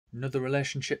Another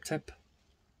relationship tip: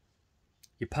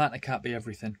 your partner can't be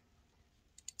everything.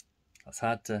 That's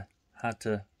hard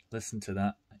to listen to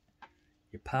that.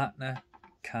 Your partner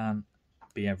can't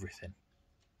be everything.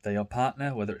 They're your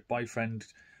partner, whether it's boyfriend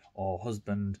or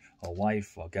husband or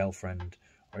wife or girlfriend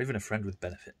or even a friend with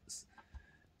benefits.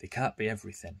 They can't be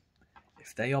everything.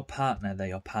 If they're your partner, they're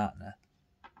your partner.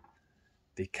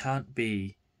 They can't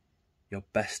be your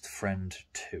best friend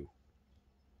too.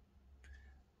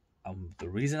 And the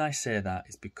reason I say that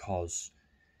is because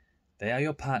they are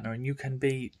your partner, and you can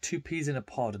be two peas in a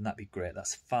pod and that'd be great,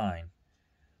 that's fine.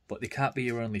 But they can't be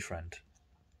your only friend.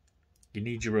 You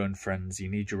need your own friends, you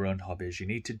need your own hobbies, you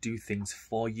need to do things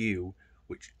for you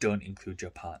which don't include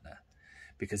your partner.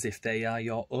 Because if they are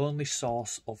your only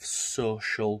source of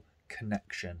social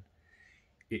connection,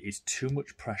 it is too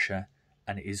much pressure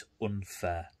and it is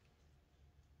unfair.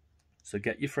 So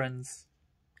get your friends,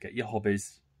 get your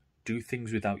hobbies, do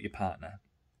things without your partner.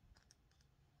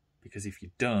 Because if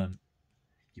you don't,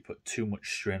 you put too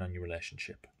much strain on your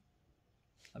relationship.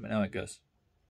 Let me know how it goes.